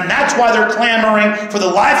edge, and that's why they're clamoring for the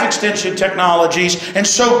life extension technologies, and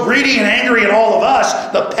so greedy and angry at all of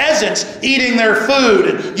us, the peasants, eating their food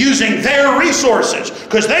and using their resources,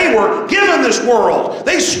 because they were given this world.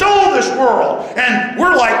 They stole this world, and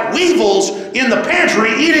we're like weevils in the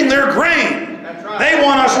pantry eating their grain. That's right. They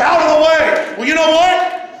want us out of the way. Well, you know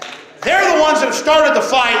what? They're the ones that have started the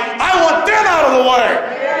fight. I want them out of the way.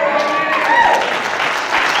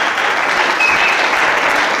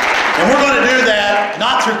 And we're going to do that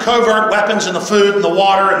not through covert weapons and the food and the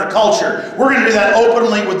water and the culture. We're going to do that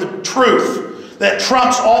openly with the truth that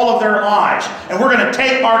trumps all of their lies. And we're going to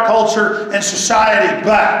take our culture and society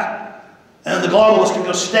back. And the globalists can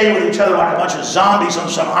go stay with each other like a bunch of zombies on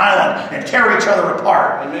some island and tear each other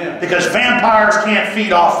apart. Amen. Because vampires can't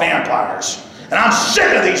feed off vampires. And I'm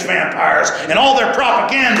sick of these vampires and all their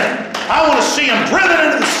propaganda. I want to see them driven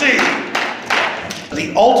into the sea.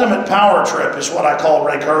 The ultimate power trip is what I call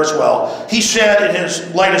Ray Kurzweil. He said in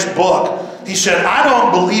his latest book, he said, I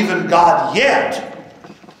don't believe in God yet,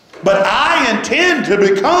 but I intend to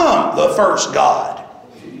become the first God.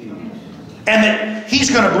 And that he's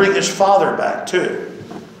going to bring his father back too.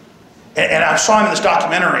 And I saw him in this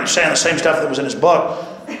documentary saying the same stuff that was in his book,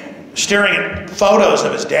 staring at photos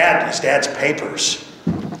of his dad and his dad's papers,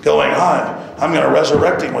 going, I'm going to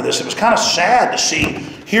resurrect him with this. It was kind of sad to see,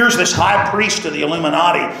 here's this high priest of the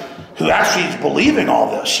Illuminati who actually is believing all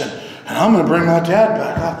this. And I'm going to bring my dad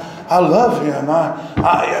back. I love him.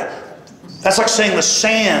 That's like saying the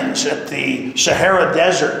sands at the Sahara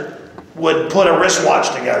Desert would put a wristwatch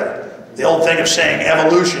together. The old thing of saying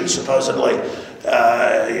evolution supposedly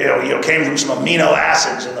came from some amino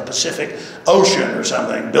acids in the Pacific Ocean or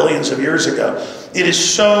something billions of years ago. It is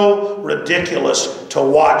so ridiculous to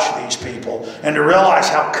watch these people and to realize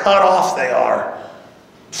how cut off they are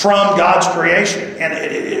from God's creation. And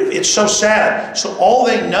it's so sad. So all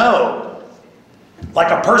they know,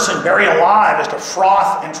 like a person buried alive, is to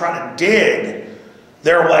froth and try to dig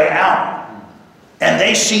their way out. And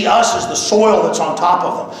they see us as the soil that's on top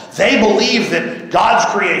of them. They believe that God's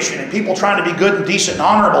creation and people trying to be good and decent and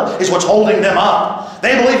honorable is what's holding them up.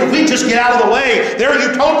 They believe if we just get out of the way, their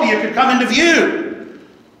utopia could come into view.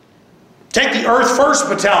 Take the Earth First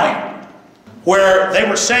Battalion, where they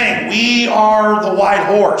were saying, we are the white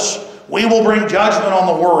horse. We will bring judgment on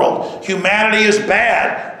the world. Humanity is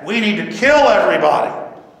bad. We need to kill everybody.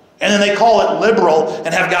 And then they call it liberal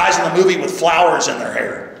and have guys in the movie with flowers in their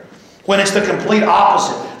hair. When it's the complete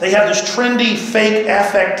opposite. They have this trendy fake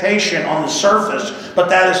affectation on the surface, but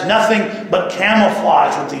that is nothing but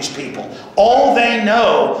camouflage with these people. All they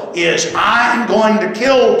know is, I'm going to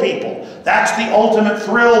kill people. That's the ultimate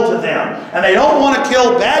thrill to them. And they don't want to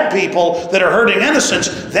kill bad people that are hurting innocents.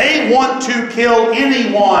 They want to kill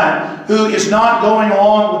anyone who is not going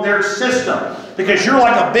along with their system. Because you're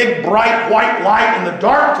like a big, bright, white light in the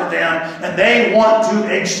dark to them, and they want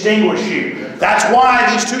to extinguish you. That's why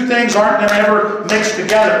these two things aren't going to ever mix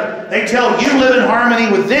together. They tell you live in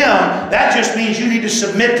harmony with them. That just means you need to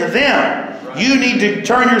submit to them. You need to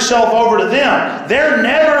turn yourself over to them. They're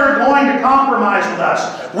never going to compromise with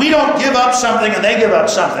us. We don't give up something and they give up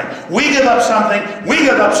something. We give up something, we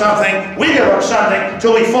give up something, we give up something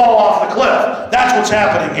until we fall off the cliff. That's what's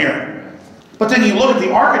happening here. But then you look at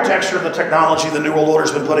the architecture of the technology the New World Order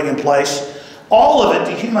has been putting in place. All of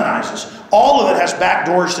it dehumanizes. All of it has back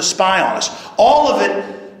doors to spy on us. All of it,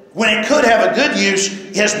 when it could have a good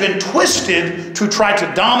use, has been twisted to try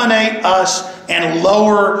to dominate us and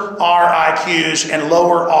lower our IQs and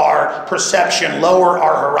lower our perception, lower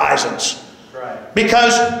our horizons. Right.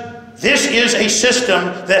 Because this is a system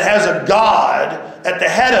that has a God at the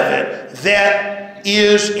head of it that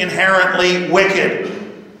is inherently wicked.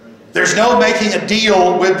 There's no making a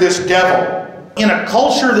deal with this devil. In a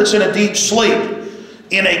culture that's in a deep sleep,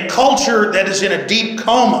 in a culture that is in a deep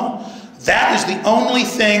coma, that is the only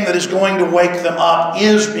thing that is going to wake them up,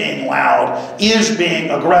 is being loud, is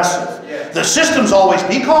being aggressive. The system's always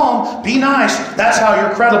be calm, be nice. That's how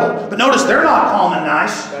you're credible. But notice they're not calm and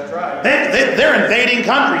nice. That's right. They're invading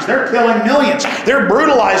countries. They're killing millions. They're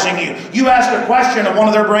brutalizing you. You ask a question of one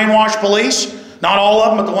of their brainwashed police, not all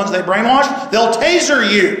of them, but the ones they brainwashed, they'll taser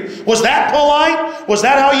you. Was that polite? Was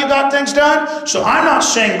that how you got things done? So I'm not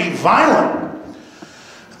saying be violent.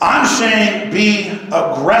 I'm saying be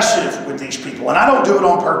aggressive with these people. And I don't do it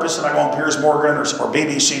on purpose, and I go on Piers Morgan or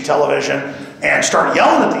BBC television and start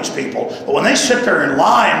yelling at these people. But when they sit there and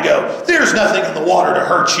lie and go, there's nothing in the water to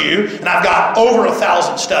hurt you, and I've got over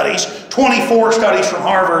 1,000 studies, 24 studies from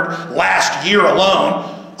Harvard last year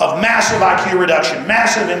alone, of massive IQ reduction,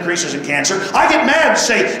 massive increases in cancer, I get mad and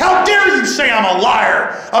say, how dare you say I'm a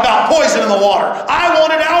liar about poison in the water? I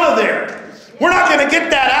want it out of there. We're not going to get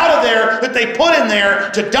that out of there that they put in there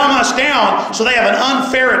to dumb us down so they have an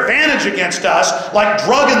unfair advantage against us, like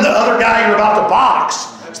drugging the other guy you're about to box.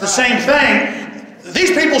 It's the same thing.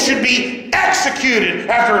 These people should be executed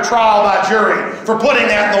after a trial by jury for putting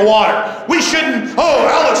that in the water. We shouldn't, oh,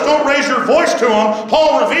 Alex, don't raise your voice to him.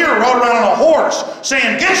 Paul Revere rode around on a horse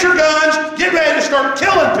saying, get your guns, get ready to start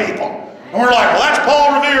killing people. And we're like, well, that's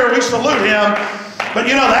Paul Revere, we salute him. But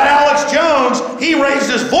you know, that Alex Jones, he raised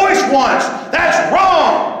his voice once. That's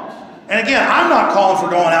wrong. And again, I'm not calling for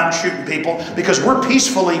going out and shooting people because we're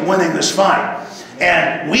peacefully winning this fight.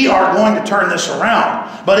 And we are going to turn this around.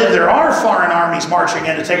 But if there are foreign armies marching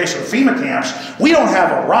in to take us to the FEMA camps, we don't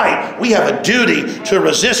have a right, we have a duty to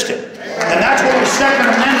resist it. And that's what the Second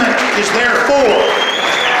Amendment is there for.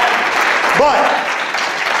 But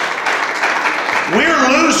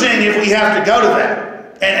we're losing if we have to go to that.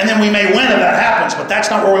 And then we may win if that happens, but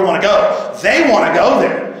that's not where we want to go. They want to go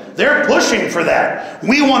there. They're pushing for that.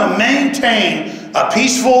 We want to maintain a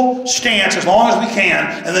peaceful stance as long as we can,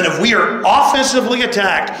 and then if we are offensively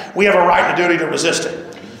attacked, we have a right and a duty to resist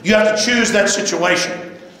it. You have to choose that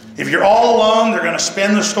situation. If you're all alone, they're going to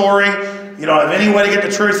spin the story. You don't have any way to get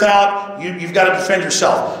the truth out. You've got to defend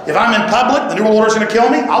yourself. If I'm in public, the New World Order is going to kill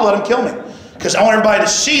me, I'll let them kill me. Because I want everybody to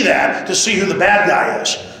see that, to see who the bad guy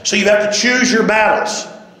is. So you have to choose your battles.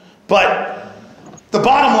 But the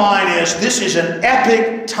bottom line is, this is an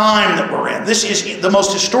epic time that we're in. This is the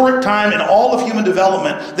most historic time in all of human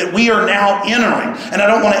development that we are now entering. And I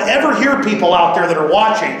don't want to ever hear people out there that are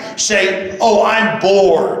watching say, oh, I'm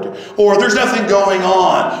bored, or there's nothing going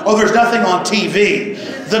on, or there's nothing on TV.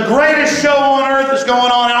 The greatest show on earth is going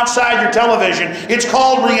on outside your television. It's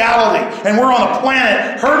called reality. And we're on a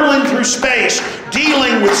planet hurtling through space,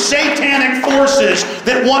 dealing with satanic forces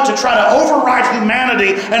that want to try to override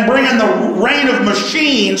humanity and bring in the reign of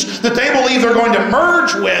machines that they believe they're going to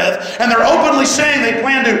merge with, and they're openly saying they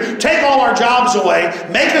plan to take all our jobs away,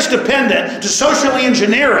 make us dependent, to socially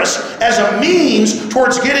engineer us as a means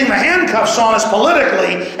towards getting the handcuffs on us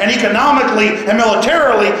politically and economically and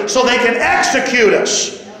militarily so they can execute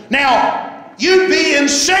us. Now, you'd be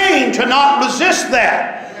insane to not resist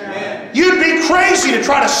that. You'd be crazy to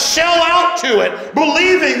try to sell out to it,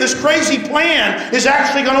 believing this crazy plan is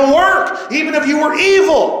actually going to work, even if you were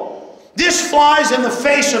evil. This flies in the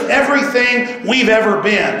face of everything we've ever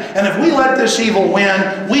been. And if we let this evil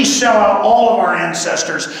win, we sell out all of our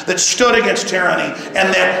ancestors that stood against tyranny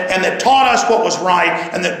and that taught us what was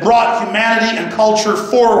right and that brought humanity and culture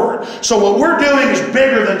forward. So what we're doing is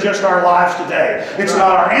bigger than just our lives today. It's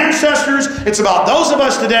about our ancestors. It's about those of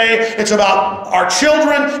us today. It's about our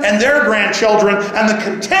children and their grandchildren and the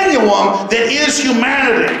continuum that is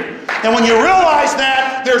humanity. And when you realize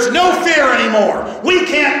that, there's no fear anymore. We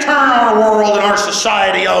can't turn our world and our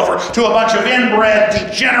society over to a bunch of inbred,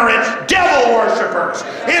 degenerate, devil worshippers.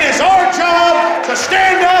 It is our job to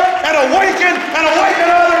stand up and awaken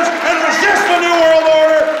others and resist the New World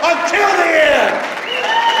Order until the end.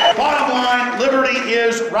 Bottom line, liberty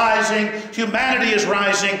is rising. Humanity is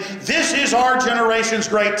rising. This is our generation's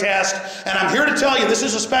great test. And I'm here to tell you, this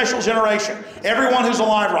is a special generation. Everyone who's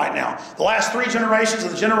alive right now, the last 3 generations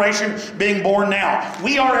of the generation being born now,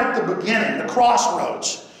 we are at the beginning, the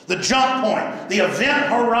crossroads, the jump point, the event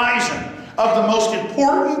horizon of the most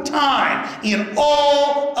important time in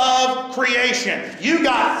all of creation. You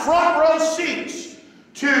got front row seats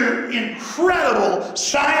to incredible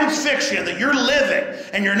science fiction that you're living.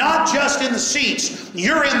 And you're not just in the seats,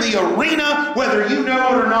 you're in the arena whether you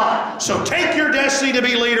know it or not. So take your destiny to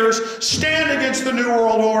be leaders, stand against the New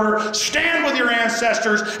World Order, stand with your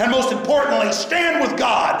ancestors, and most importantly, stand with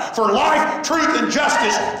God for life, truth, and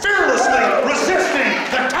justice fearlessly